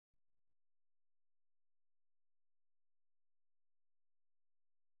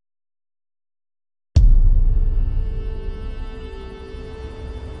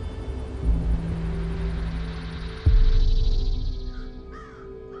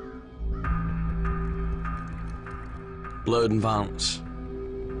blood and violence.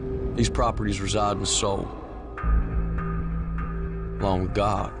 These properties reside in the soul, along with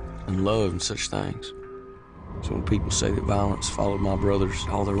God and love and such things. So when people say that violence followed my brothers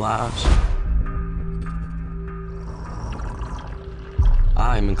all their lives,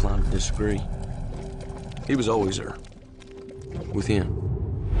 I am inclined to disagree. He was always there, within.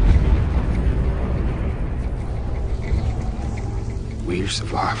 We're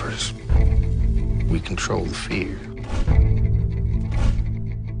survivors. We control the fear.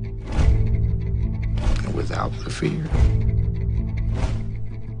 And without the fear,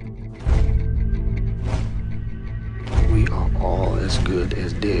 we are all as good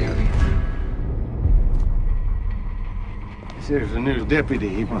as dead. There's a new deputy.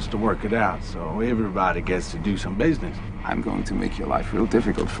 He wants to work it out, so everybody gets to do some business. I'm going to make your life real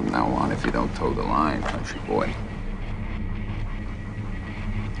difficult from now on if you don't toe the line, country boy.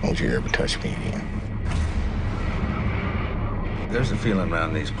 Don't you ever touch me again. There's a feeling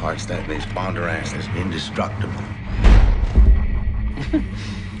around these parts that these Bondurants is indestructible.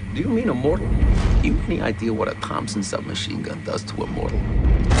 Do you mean immortal? Do you have any idea what a Thompson submachine gun does to a mortal?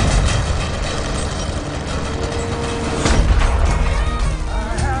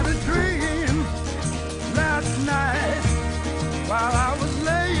 I had a dream last night while I was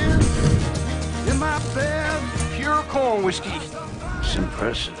laying in my bed. Pure corn whiskey. It's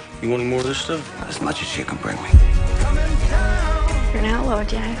impressive. You want any more of this stuff? As much as you can bring me. You're an outlaw,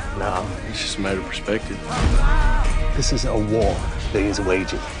 Jay. No, it's just a matter of perspective. This is a war that is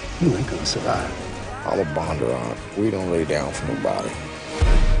waging. You ain't gonna survive. I'm a Bondurant. We don't lay down for nobody.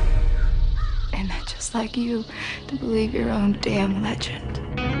 Ain't that just like you to believe your own damn legend?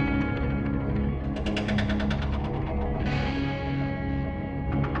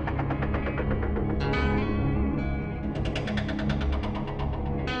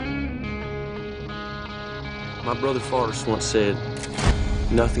 My brother Forrest once said,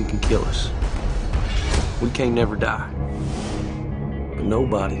 nothing can kill us. We can't never die. But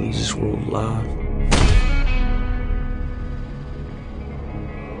nobody leaves this world alive.